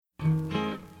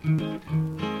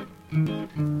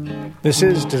This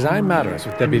is Design Matters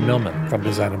with Debbie Millman from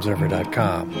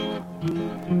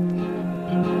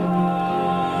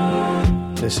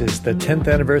DesignObserver.com. This is the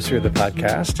 10th anniversary of the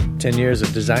podcast, 10 years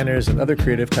of designers and other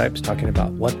creative types talking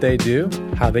about what they do,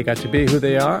 how they got to be who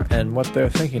they are, and what they're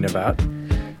thinking about.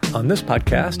 On this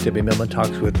podcast, Debbie Millman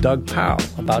talks with Doug Powell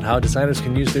about how designers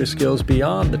can use their skills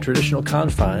beyond the traditional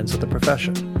confines of the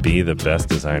profession. Be the best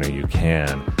designer you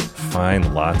can.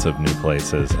 Find lots of new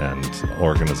places and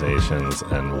organizations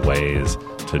and ways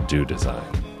to do design.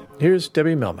 Here's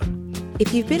Debbie Millman.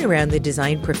 If you've been around the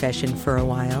design profession for a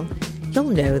while, you'll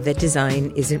know that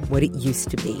design isn't what it used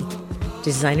to be.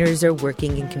 Designers are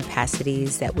working in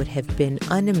capacities that would have been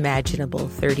unimaginable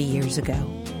 30 years ago.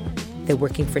 They're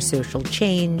working for social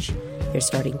change, they're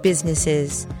starting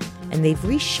businesses, and they've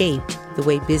reshaped the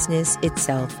way business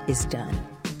itself is done.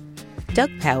 Doug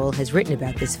Powell has written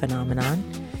about this phenomenon,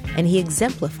 and he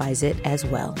exemplifies it as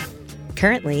well.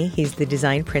 Currently, he's the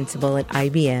design principal at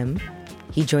IBM.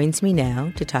 He joins me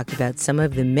now to talk about some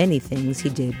of the many things he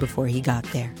did before he got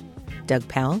there. Doug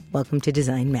Powell, welcome to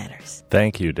Design Matters.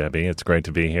 Thank you, Debbie. It's great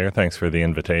to be here. Thanks for the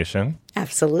invitation.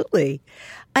 Absolutely.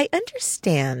 I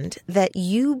understand that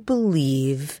you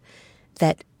believe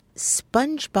that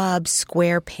SpongeBob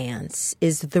SquarePants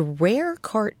is the rare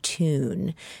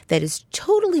cartoon that is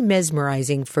totally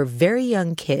mesmerizing for very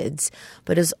young kids,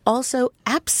 but is also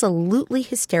absolutely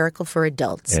hysterical for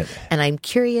adults. And I'm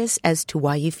curious as to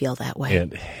why you feel that way.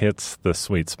 It hits the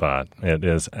sweet spot. It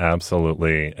is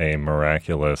absolutely a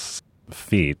miraculous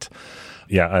feat.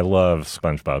 Yeah, I love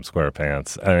SpongeBob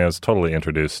SquarePants. I was totally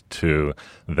introduced to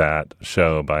that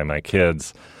show by my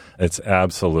kids. It's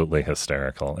absolutely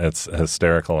hysterical. It's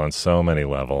hysterical on so many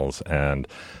levels, and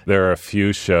there are a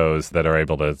few shows that are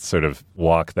able to sort of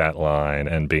walk that line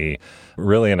and be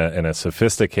really in a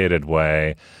sophisticated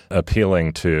way,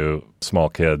 appealing to small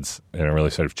kids in a really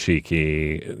sort of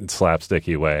cheeky,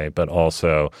 slapsticky way, but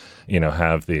also,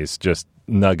 have these just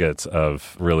nuggets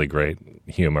of really great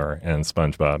humor, and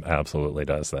SpongeBob absolutely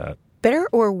does that. Better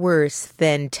or worse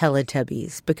than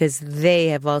Teletubbies, because they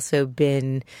have also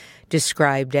been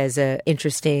described as an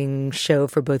interesting show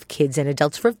for both kids and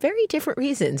adults for very different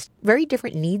reasons, very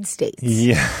different need states.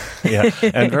 Yeah,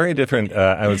 and very different,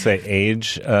 I would say,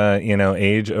 age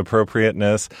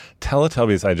appropriateness.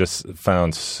 Teletubbies I just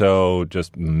found so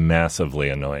just massively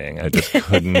annoying. I just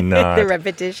could not. The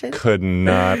repetition? Could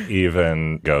not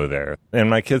even go there. And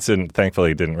my kids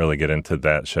thankfully didn't really get into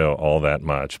that show all that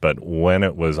much, but when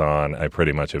it was on, I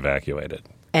pretty much evacuated.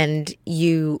 And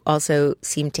you also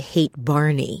seem to hate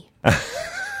Barney.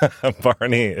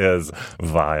 Barney is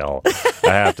vile, I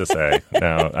have to say.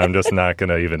 Now, I'm just not going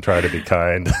to even try to be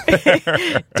kind.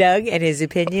 Doug and his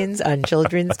opinions on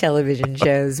children's television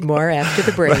shows. More after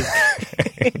the break.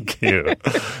 Thank you.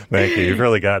 You've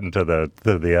really gotten to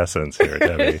the essence here,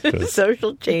 Debbie.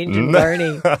 Social change in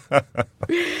Barney.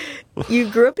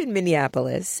 You grew up in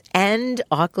Minneapolis and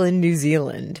Auckland, New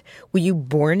Zealand. Were you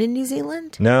born in New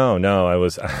Zealand? No. I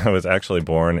was actually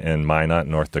born in Minot,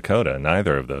 North Dakota,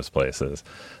 neither of those places.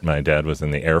 My dad was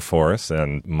in the Air Force,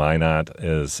 and Minot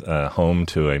is home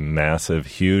to a massive,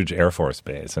 huge Air Force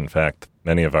base. In fact,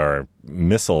 many of our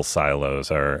missile silos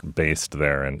are based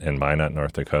there in Minot,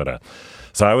 North Dakota.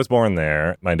 So I was born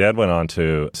there. My dad went on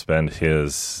to spend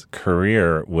his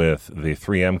career with the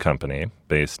 3M company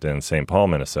based in St. Paul,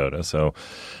 Minnesota. So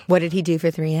what did he do for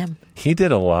 3M? He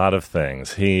did a lot of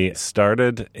things. He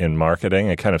started in marketing.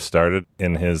 It kind of started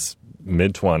in his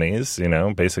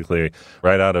mid-20s, basically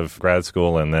right out of grad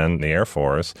school and then the Air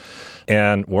Force,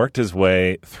 and worked his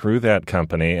way through that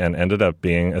company and ended up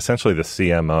being essentially the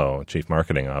CMO, Chief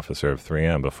Marketing Officer of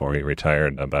 3M, before he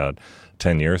retired about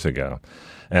 10 years ago.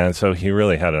 And so he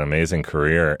really had an amazing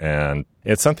career. And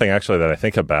it's something actually that I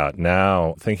think about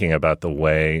now, thinking about the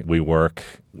way we work,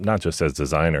 not just as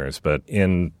designers, but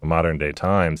in modern day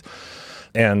times.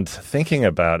 And thinking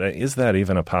about, is that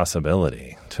even a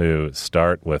possibility to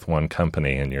start with one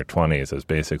company in your 20s as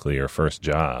basically your first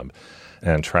job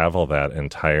and travel that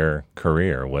entire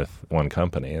career with one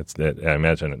company? I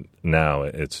imagine now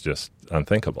it's just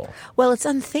unthinkable. Well, it's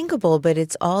unthinkable, but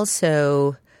it's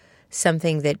also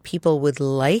something that people would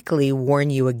likely warn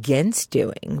you against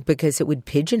doing because it would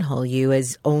pigeonhole you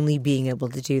as only being able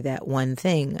to do that one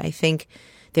thing. I think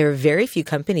there are very few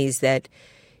companies that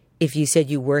if you said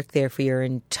you worked there for your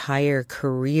entire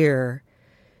career,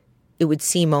 it would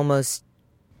seem almost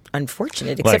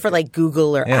unfortunate, except for like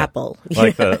Google or Apple.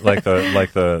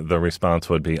 The response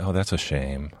would be, "Oh, that's a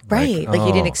shame." Right. Like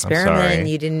you didn't experiment,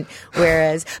 you didn't.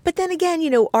 Whereas, but then again,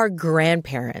 our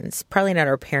grandparents, probably not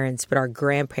our parents, but our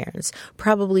grandparents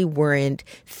probably weren't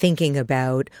thinking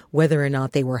about whether or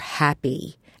not they were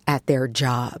happy at their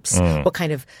jobs, what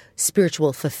kind of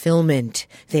spiritual fulfillment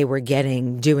they were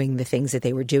getting doing the things that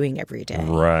they were doing every day.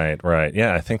 Right, right.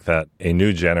 Yeah, I think that a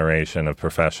new generation of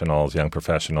professionals, young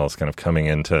professionals, kind of coming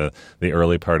into the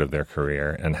early part of their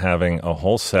career and having a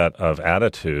whole set of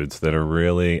attitudes that are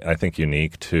really, I think,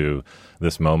 unique to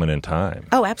this moment in time.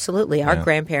 Oh, absolutely. Our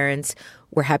grandparents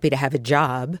were happy to have a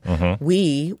job.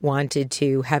 We wanted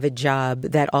to have a job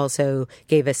that also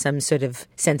gave us some sort of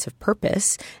sense of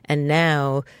purpose. And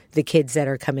now the kids that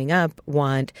are coming up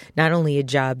want not only a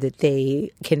job that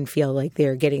they can feel like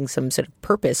they're getting some sort of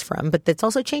purpose from, but that's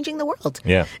also changing the world.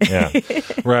 Yeah.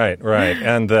 Right.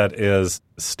 And that is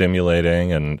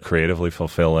stimulating and creatively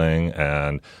fulfilling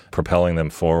and propelling them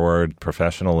forward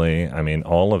professionally. I mean,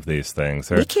 all of these things.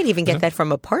 We can't even get that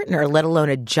from a partner, let alone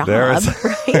a job. There's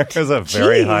a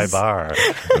very Jeez. high bar.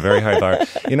 A very high bar.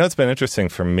 You know, it's been interesting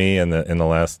for me in the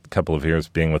last couple of years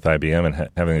being with IBM and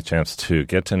having the chance to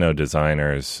get to know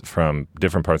designers from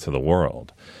different parts of the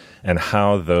world and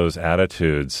how those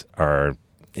attitudes are.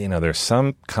 You know, there's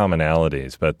some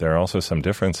commonalities, but there are also some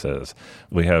differences.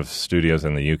 We have studios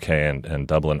in the UK and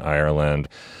Dublin, Ireland,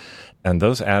 and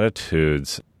those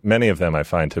attitudes, many of them I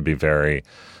find to be very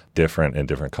different in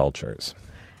different cultures.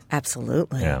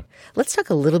 Absolutely. Yeah. Let's talk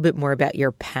a little bit more about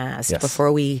your past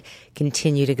before we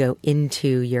continue to go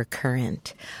into your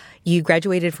current. You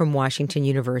graduated from Washington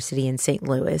University in St.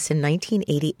 Louis in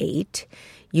 1988.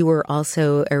 You were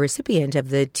also a recipient of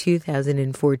the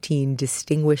 2014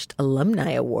 Distinguished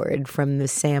Alumni Award from the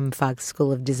Sam Fox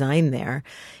School of Design there.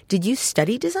 Did you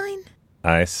study design?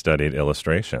 I studied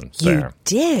illustration there. You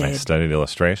did? I studied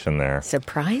illustration there.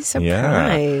 Surprise,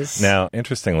 surprise. Yeah. Now,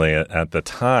 interestingly, at the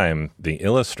time, the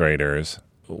illustrators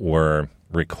were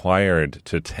required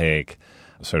to take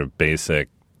sort of basic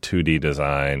 2D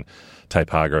design,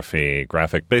 typography,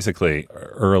 basically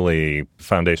early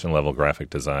foundation level graphic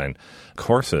design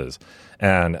courses.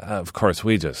 And of course,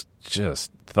 we just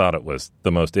thought it was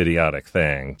the most idiotic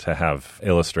thing to have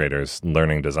illustrators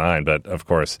learning design. But of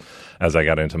course, as I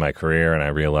got into my career and I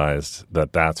realized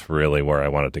that that's really where I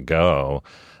wanted to go,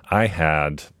 I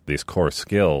had these core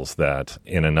skills that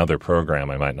in another program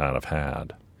I might not have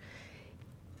had.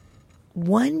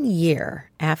 1 year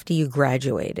after you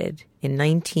graduated, in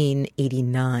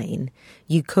 1989,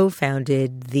 you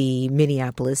co-founded the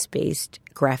Minneapolis-based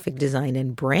graphic design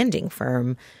and branding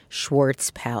firm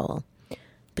Schwartz Powell.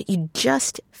 But you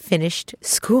just finished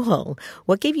school.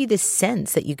 What gave you the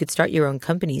sense that you could start your own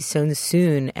company so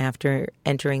soon after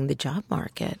entering the job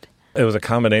market? It was a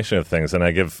combination of things, and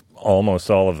I give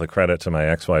almost all of the credit to my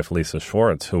ex-wife, Lisa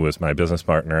Schwartz, who was my business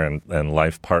partner and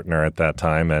life partner at that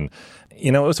time. And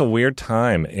you know, it was a weird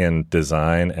time in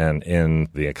design and in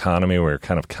the economy. We were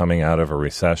kind of coming out of a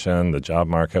recession. The job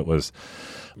market was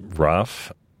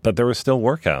rough, but there was still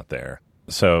work out there.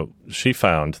 So she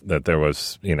found that there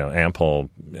was, you know,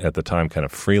 ample, at the time, kind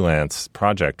of freelance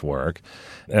project work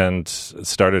and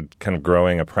started kind of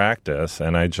growing a practice.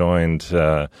 And I joined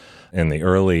in the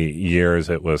early years.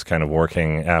 It was kind of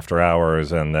working after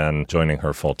hours and then joining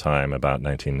her full-time about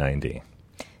 1990.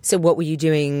 So what were you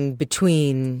doing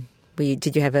between...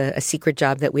 Did you have a secret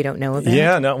job that we don't know about?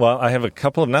 Yeah, no. Well, I have a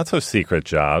couple of not-so-secret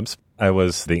jobs. I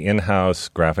was the in-house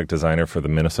graphic designer for the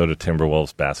Minnesota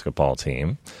Timberwolves basketball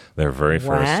team, their very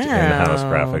first in-house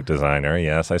graphic designer.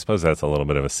 Yes, I suppose that's a little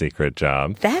bit of a secret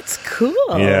job. That's cool.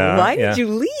 Yeah, Why did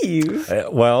you leave?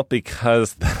 Well,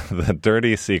 because the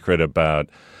dirty secret about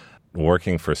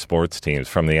working for sports teams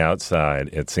from the outside,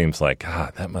 it seems like,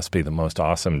 God, that must be the most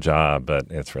awesome job, but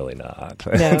it's really not.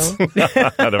 No.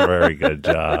 It's not a very good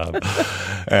job.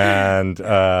 And,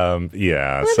 Well,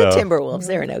 so... the Timberwolves,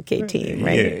 they're an okay team,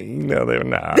 right? Yeah, no, they're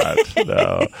not.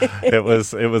 No. It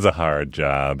was a hard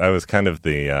job. I was kind of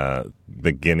the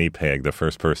guinea pig, the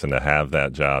first person to have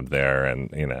that job there, and,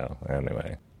 you know,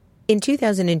 anyway. In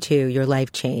 2002, your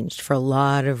life changed for a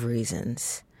lot of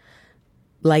reasons.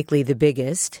 Likely the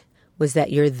biggest was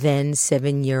that your then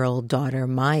 7-year-old daughter,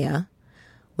 Maya,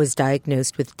 was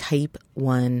diagnosed with type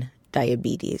 1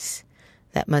 diabetes.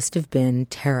 That must have been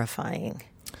terrifying.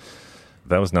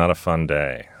 That was not a fun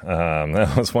day.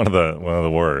 That was one of the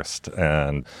worst.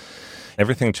 And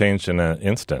everything changed in an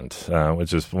instant,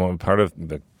 which is part of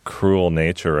the cruel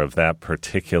nature of that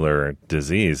particular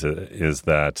disease is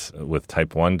that with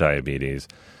type 1 diabetes,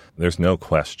 there's no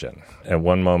question. At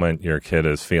one moment, your kid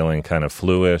is feeling kind of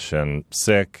fluish and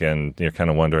sick, and you're kind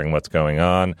of wondering what's going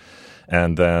on.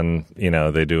 And then, you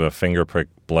know, they do a finger prick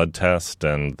blood test,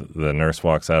 and the nurse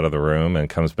walks out of the room and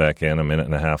comes back in a minute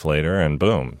and a half later, and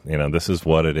boom, you know, this is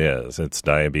what it is. It's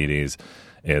diabetes.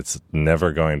 It's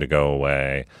never going to go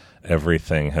away.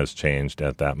 Everything has changed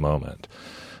at that moment.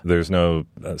 There's no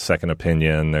second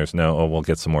opinion. There's no, oh, we'll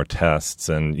get some more tests,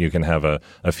 and you can have a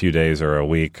few days or a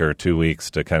week or 2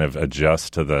 weeks to kind of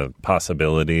adjust to the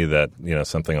possibility that,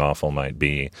 something awful might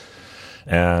be.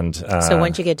 And so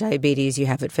once you get diabetes, you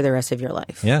have it for the rest of your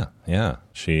life. Yeah.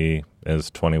 She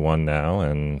is 21 now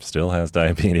and still has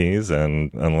diabetes, and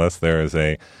unless there is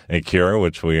a cure,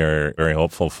 which we are very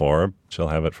hopeful for, she'll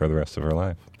have it for the rest of her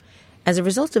life. As a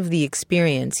result of the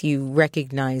experience, you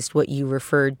recognized what you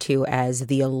referred to as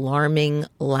the alarming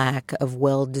lack of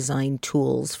well-designed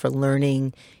tools for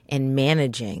learning and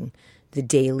managing the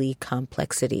daily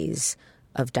complexities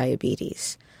of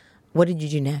diabetes. What did you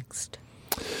do next?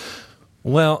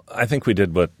 Well, I think we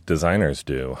did what designers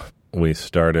do. We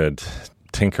started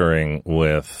tinkering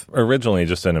with, originally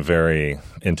just in a very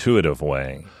intuitive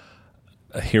way.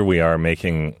 Here we are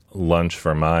making lunch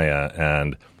for Maya,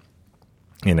 and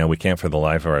we can't for the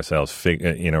life of ourselves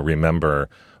remember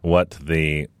what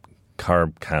the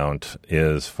carb count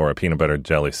is for a peanut butter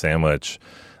jelly sandwich.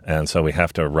 And so we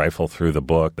have to rifle through the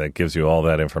book that gives you all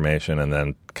that information and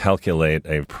then calculate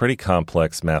a pretty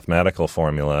complex mathematical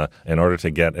formula in order to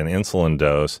get an insulin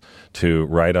dose to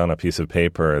write on a piece of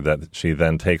paper that she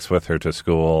then takes with her to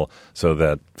school so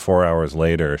that 4 hours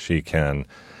later she can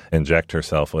inject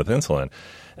herself with insulin.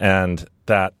 And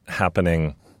that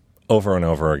happening over and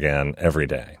over again every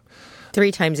day. 3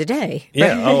 times a day.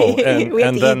 Yeah. Right? Oh,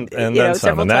 and then some.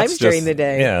 Several and that's times during the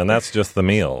day. Yeah, and that's just the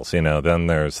meals. Then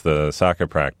there's the soccer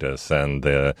practice and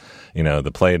the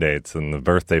play dates and the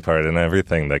birthday party and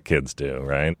everything that kids do.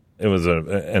 Right. It was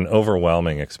an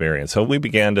overwhelming experience. So we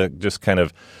began to just kind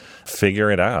of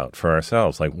figure it out for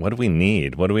ourselves. Like, what do we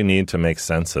need? What do we need to make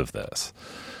sense of this?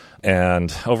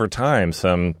 And over time,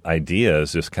 some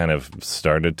ideas just kind of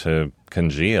started to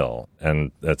congeal.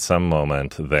 And at some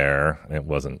moment there, it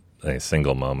wasn't a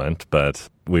single moment, but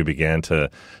we began to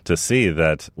see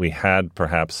that we had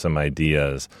perhaps some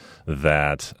ideas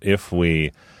that if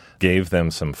we gave them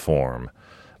some form,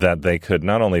 that they could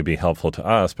not only be helpful to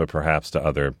us, but perhaps to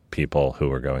other people who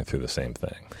were going through the same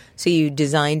thing. So you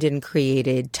designed and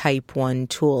created Type 1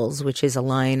 Tools, which is a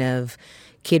line of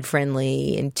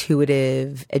kid-friendly,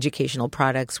 intuitive educational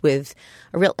products with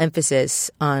a real emphasis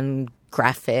on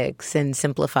graphics and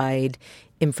simplified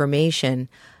information.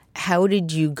 How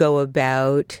did you go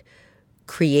about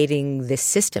creating this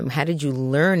system? How did you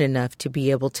learn enough to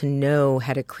be able to know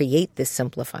how to create this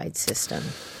simplified system?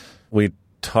 We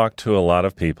talked to a lot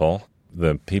of people.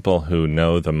 The people who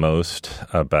know the most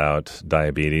about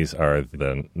diabetes are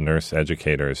the nurse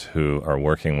educators who are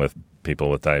working with people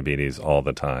with diabetes all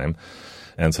the time.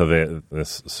 And so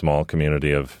this small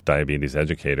community of diabetes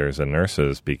educators and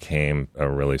nurses became a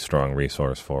really strong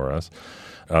resource for us.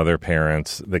 Other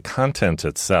parents, the content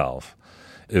itself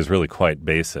is really quite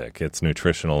basic. It's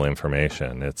nutritional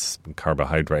information. It's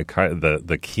carbohydrate,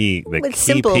 the key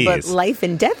simple, piece. But life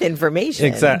and death information.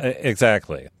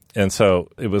 Exactly. And so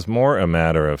it was more a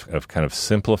matter of kind of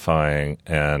simplifying,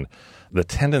 and the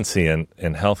tendency in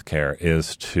healthcare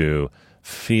is to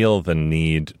feel the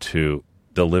need to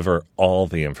deliver all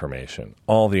the information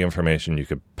you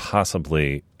could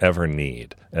possibly ever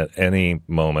need at any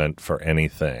moment for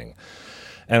anything.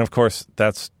 And of course,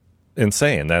 that's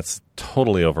insane. That's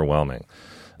totally overwhelming.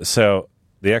 So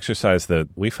the exercise that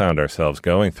we found ourselves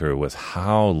going through was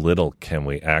how little can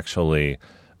we actually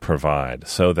provide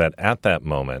so that at that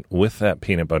moment, with that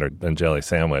peanut butter and jelly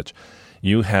sandwich,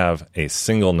 you have a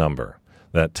single number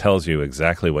that tells you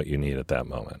exactly what you need at that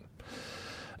moment.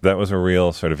 That was a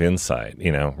real sort of insight,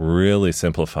 really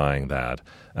simplifying that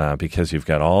because you've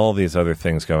got all these other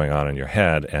things going on in your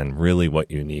head, and really what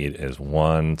you need is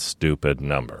one stupid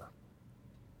number.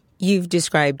 You've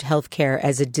described healthcare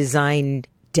as a design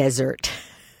desert.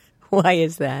 Why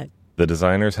is that? The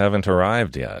designers haven't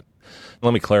arrived yet.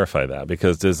 Let me clarify that,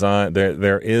 because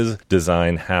there is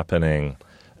design happening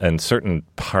in certain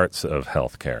parts of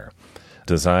healthcare.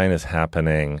 Design is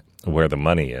happening where the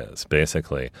money is,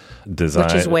 basically. Design,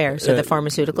 which is where? So the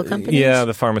pharmaceutical companies? Yeah,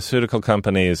 the pharmaceutical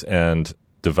companies and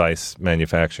device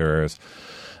manufacturers.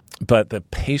 But the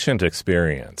patient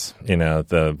experience,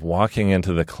 the walking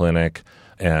into the clinic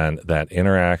and that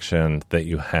interaction that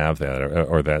you have there,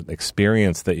 or that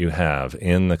experience that you have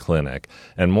in the clinic,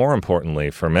 and more importantly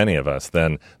for many of us,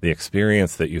 then the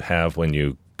experience that you have when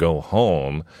you go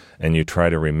home and you try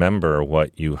to remember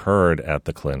what you heard at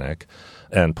the clinic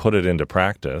and put it into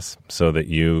practice so that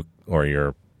you or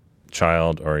your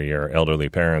child or your elderly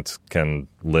parents can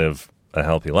live a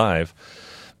healthy life.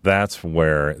 That's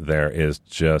where there is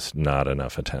just not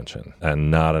enough attention and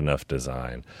not enough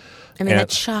design. I mean,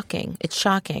 that's shocking. It's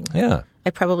shocking. Yeah. I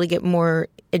probably get more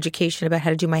education about how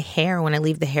to do my hair when I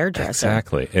leave the hairdresser.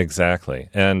 Exactly.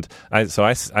 And I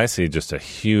see just a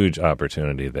huge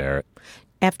opportunity there.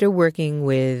 After working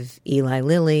with Eli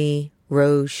Lilly,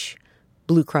 Roche,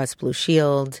 Blue Cross Blue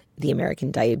Shield, the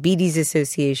American Diabetes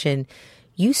Association,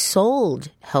 you sold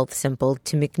Health Simple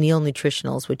to McNeil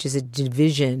Nutritionals, which is a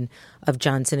division of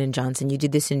Johnson & Johnson. You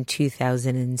did this in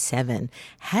 2007.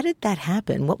 How did that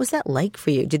happen? What was that like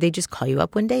for you? Did they just call you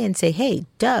up one day and say, hey,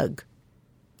 Doug,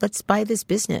 let's buy this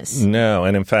business? No.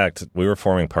 And in fact, we were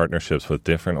forming partnerships with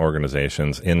different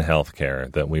organizations in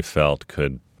healthcare that we felt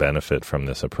could benefit from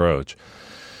this approach.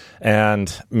 And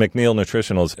McNeil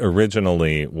Nutritionals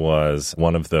originally was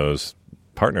one of those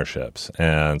partnerships.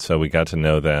 And so we got to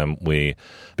know them. We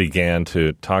began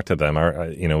to talk to them.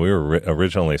 We were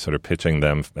originally sort of pitching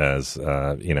them as,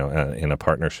 in a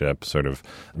partnership sort of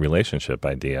relationship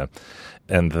idea.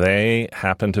 And they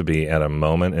happened to be at a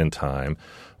moment in time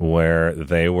where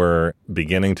they were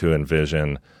beginning to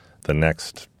envision the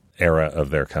next era of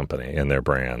their company and their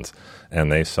brands. And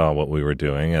they saw what we were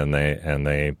doing, and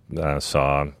they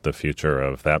saw the future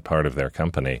of that part of their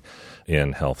company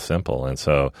in Health Simple. And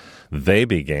so they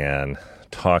began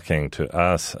talking to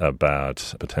us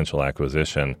about potential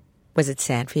acquisition. Was it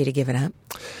sad for you to give it up?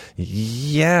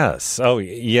 Yes. Oh,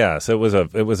 yes. It was a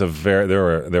very,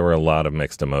 there were a lot of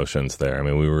mixed emotions there. I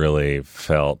mean, we really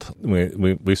felt,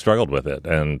 we struggled with it.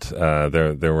 And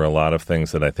there were a lot of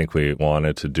things that I think we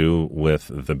wanted to do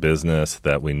with the business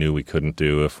that we knew we couldn't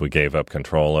do if we gave up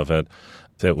control of it.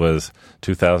 It was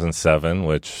 2007,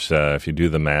 which, if you do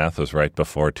the math, was right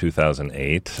before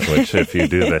 2008, which, if you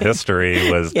do the history,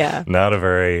 was not a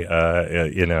very,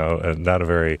 not a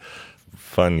very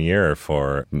fun year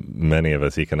for many of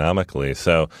us economically.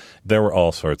 So there were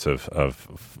all sorts of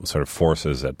sort of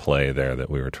forces at play there that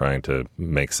we were trying to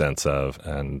make sense of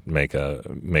and make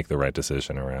the right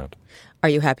decision around. Are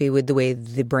you happy with the way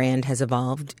the brand has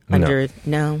evolved?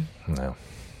 No.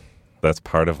 That's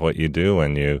part of what you do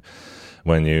when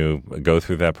you go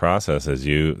through that process, is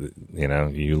you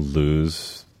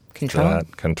lose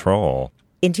that control.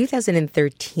 In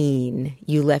 2013,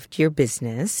 you left your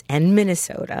business and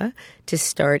Minnesota to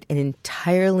start an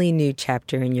entirely new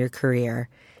chapter in your career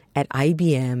at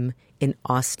IBM in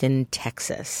Austin,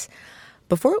 Texas.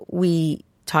 Before we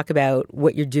talk about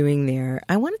what you're doing there,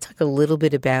 I want to talk a little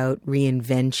bit about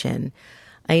reinvention.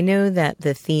 I know that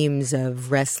the themes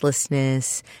of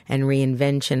restlessness and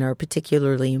reinvention are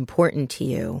particularly important to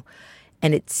you.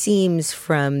 And it seems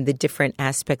from the different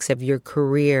aspects of your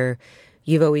career,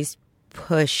 you've always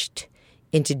pushed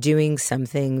into doing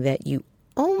something that you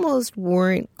almost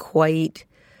weren't quite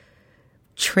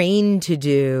trained to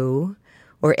do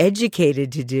or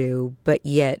educated to do, but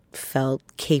yet felt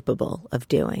capable of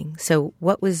doing. So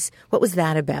what was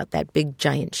that about, that big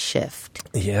giant shift?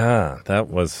 Yeah, that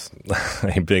was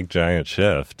a big giant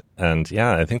shift. And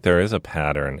yeah, I think there is a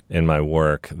pattern in my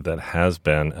work that has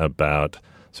been about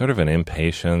sort of an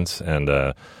impatience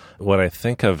and what I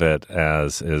think of it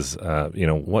as is,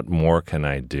 what more can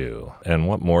I do? And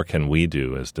what more can we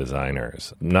do as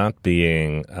designers? Not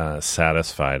being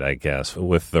satisfied, I guess,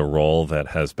 with the role that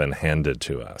has been handed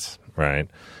to us, right?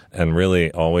 And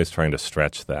really always trying to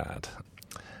stretch that.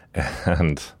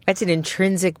 And that's an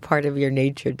intrinsic part of your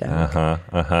nature, Doug.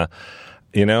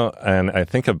 And I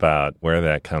think about where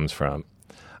that comes from.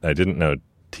 I didn't know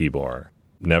Tibor.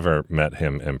 Never met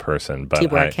him in person. But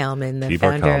Tibor Kalman, the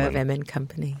founder of M &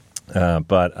 Company.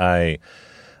 But I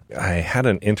had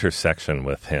an intersection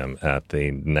with him at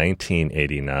the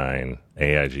 1989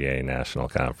 AIGA National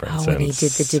Conference. Oh, when he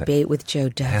did the debate with Joe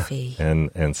Duffy.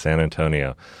 In San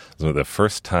Antonio. It was the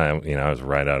first time, I was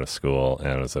right out of school,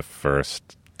 and it was the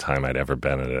first time I'd ever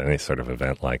been at any sort of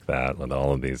event like that with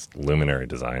all of these luminary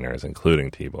designers,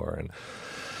 including Tibor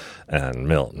and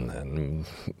Milton and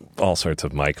all sorts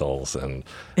of Michaels. And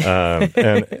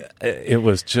it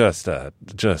was just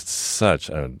such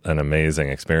an amazing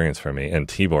experience for me. And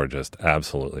Tibor just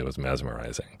absolutely was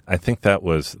mesmerizing. I think that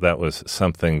was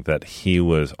something that he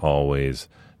was always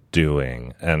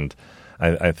doing. And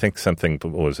I think something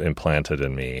was implanted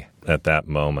in me at that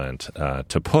moment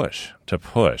to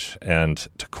push and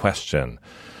to question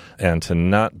and to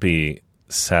not be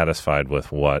satisfied with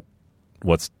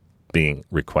what's being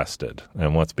requested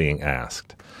and what's being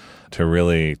asked, to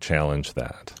really challenge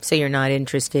that. So you're not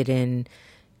interested in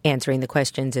answering the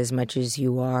questions as much as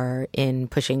you are in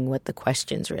pushing what the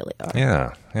questions really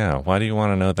are. Yeah. Why do you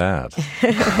want to know that?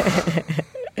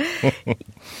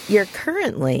 You're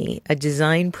currently a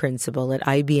design principal at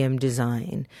IBM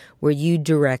Design, where you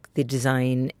direct the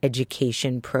design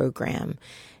education program.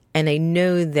 And I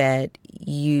know that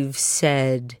you've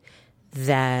said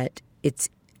that it's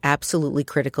absolutely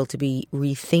critical to be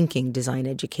rethinking design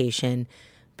education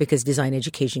because design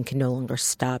education can no longer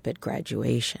stop at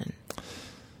graduation.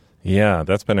 Yeah,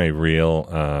 that's been a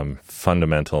real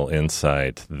fundamental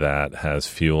insight that has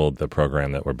fueled the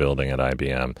program that we're building at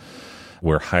IBM.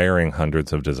 We're hiring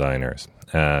hundreds of designers,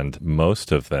 and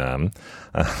most of them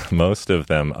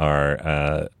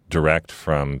are direct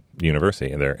from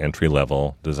university. They're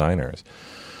entry-level designers.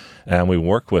 And we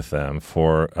work with them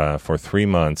for 3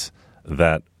 months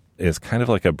that is kind of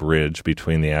like a bridge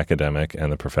between the academic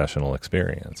and the professional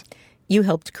experience. You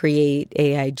helped create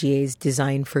AIGA's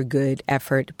Design for Good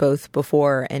effort both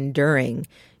before and during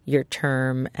your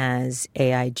term as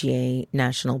AIGA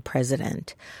national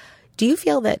president. Do you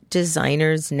feel that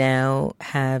designers now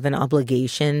have an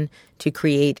obligation to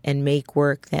create and make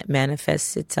work that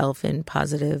manifests itself in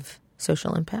positive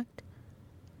social impact?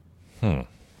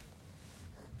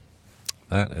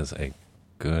 That is a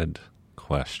good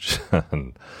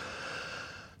question.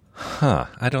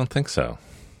 I don't think so.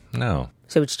 No.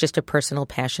 So it's just a personal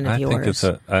passion of yours. I think it's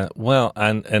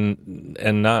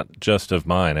and not just of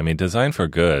mine. I mean, Design for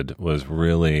Good was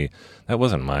really, that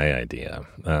wasn't my idea.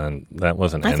 That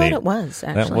wasn't I thought it was,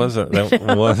 actually. That was not,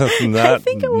 I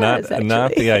think it was,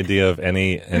 not the idea of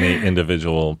any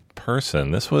individual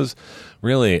person. This was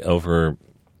really over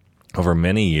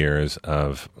many years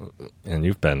of, and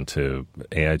you've been to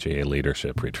AIGA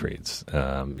leadership retreats.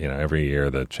 Every year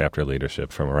the chapter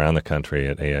leadership from around the country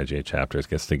at AIGA chapters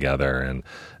gets together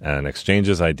and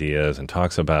exchanges ideas and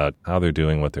talks about how they're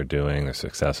doing what they're doing, their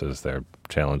successes, their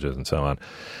challenges, and so on.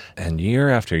 And year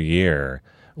after year,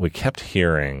 we kept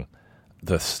hearing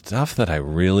the stuff that I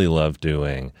really love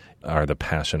doing are the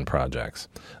passion projects.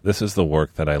 This is the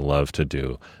work that I love to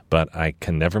do, but I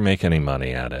can never make any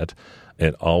money at it.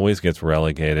 It always gets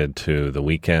relegated to the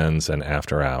weekends and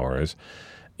after hours,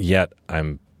 yet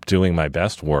I'm doing my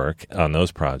best work on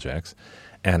those projects.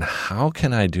 And how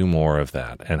can I do more of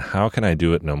that? And how can I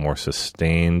do it in a more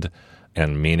sustained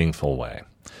and meaningful way?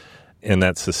 And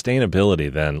that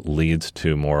sustainability then leads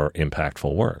to more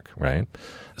impactful work, right?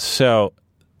 So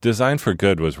Design for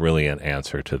Good was really an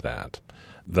answer to that.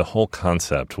 The whole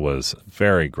concept was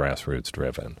very grassroots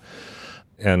driven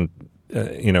and,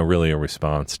 really a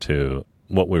response to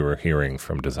what we were hearing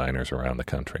from designers around the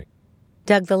country.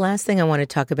 Doug, the last thing I want to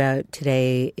talk about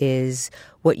today is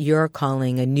what you're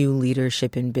calling a new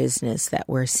leadership in business that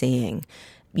we're seeing.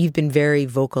 You've been very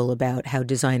vocal about how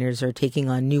designers are taking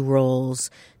on new roles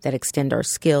that extend our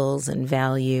skills and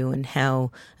value, and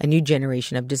how a new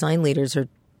generation of design leaders are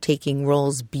taking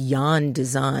roles beyond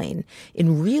design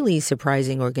in really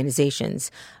surprising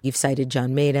organizations. You've cited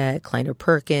John Maeda at Kleiner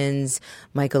Perkins,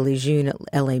 Michael Lejeune at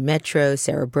LA Metro,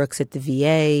 Sarah Brooks at the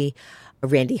VA,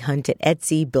 Randy Hunt at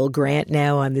Etsy, Bill Grant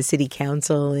now on the city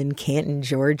council in Canton,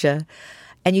 Georgia.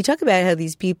 And you talk about how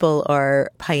these people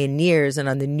are pioneers and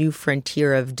on the new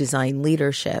frontier of design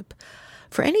leadership.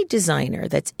 For any designer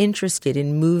that's interested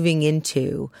in moving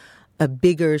into a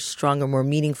bigger, stronger, more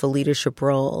meaningful leadership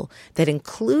role that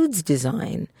includes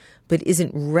design but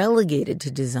isn't relegated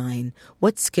to design,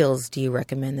 what skills do you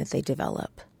recommend that they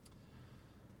develop?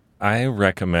 I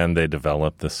recommend they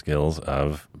develop the skills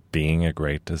of being a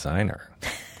great designer.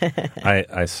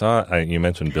 I saw, you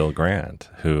mentioned Bill Grant,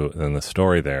 who, in the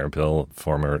story there, Bill,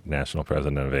 former national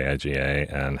president of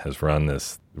AIGA, and has run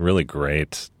this really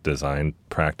great design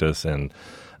practice in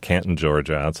Canton,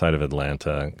 Georgia, outside of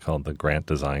Atlanta, called the Grant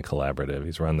Design Collaborative.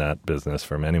 He's run that business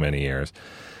for many, many years.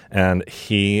 And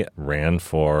he ran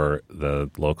for the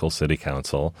local city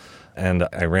council. And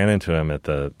I ran into him at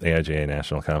the AIGA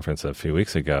National Conference a few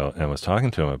weeks ago and was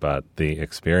talking to him about the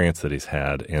experience that he's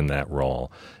had in that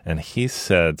role. And he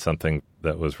said something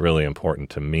that was really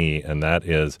important to me, and that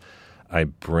is, I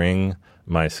bring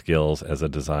my skills as a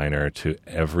designer to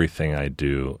everything I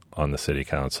do on the city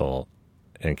council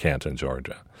in Canton,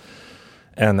 Georgia.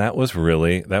 And that was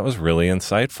really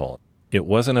insightful. It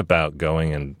wasn't about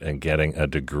going and getting a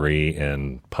degree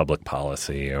in public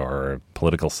policy or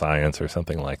political science or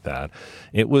something like that.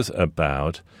 It was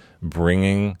about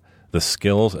bringing the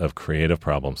skills of creative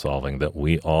problem solving that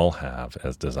we all have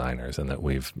as designers and that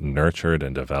we've nurtured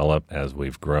and developed as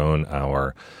we've grown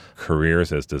our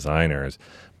careers as designers,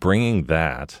 bringing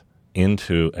that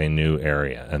into a new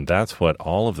area. And that's what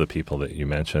all of the people that you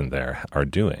mentioned there are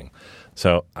doing.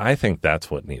 So I think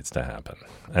that's what needs to happen.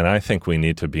 And I think we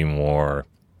need to be more,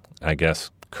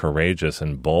 courageous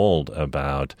and bold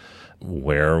about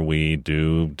where we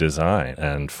do design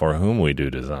and for whom we do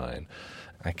design.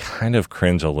 I kind of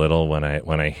cringe a little when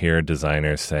I hear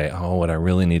designers say, "Oh, what I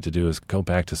really need to do is go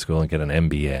back to school and get an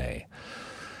MBA."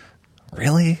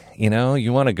 Really?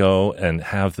 You want to go and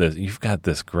have this, you've got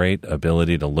this great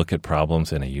ability to look at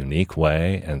problems in a unique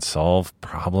way and solve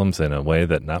problems in a way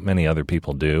that not many other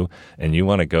people do. And you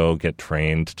want to go get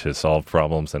trained to solve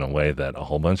problems in a way that a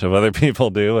whole bunch of other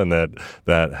people do and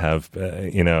that have,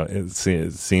 it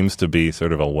seems to be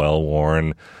sort of a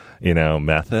well-worn,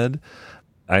 method.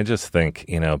 I just think,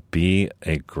 be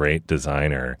a great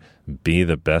designer, be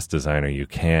the best designer you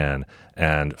can,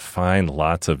 and find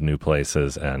lots of new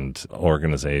places and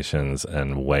organizations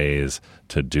and ways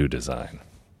to do design.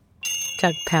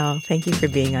 Doug Powell, thank you for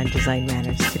being on Design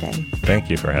Matters today. Thank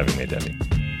you for having me, Debbie.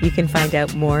 You can find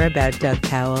out more about Doug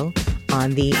Powell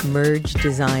on the Merge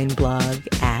Design blog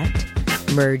at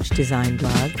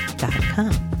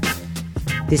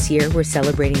mergedesignblog.com. This year, we're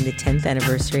celebrating the 10th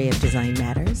anniversary of Design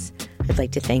Matters. I'd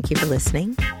like to thank you for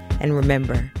listening. And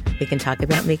remember, we can talk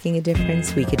about making a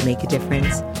difference, we could make a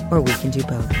difference, or we can do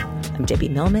both. I'm Debbie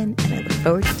Millman, and I look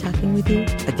forward to talking with you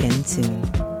again soon.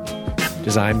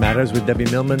 Design Matters with Debbie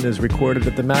Millman is recorded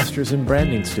at the Masters in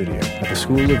Branding Studio at the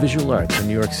School of Visual Arts in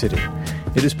New York City.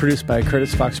 It is produced by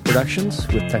Curtis Fox Productions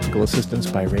with technical assistance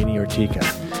by Rainey Ortica.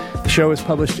 The show is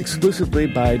published exclusively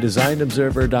by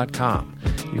DesignObserver.com.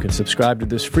 You can subscribe to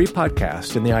this free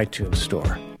podcast in the iTunes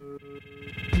Store.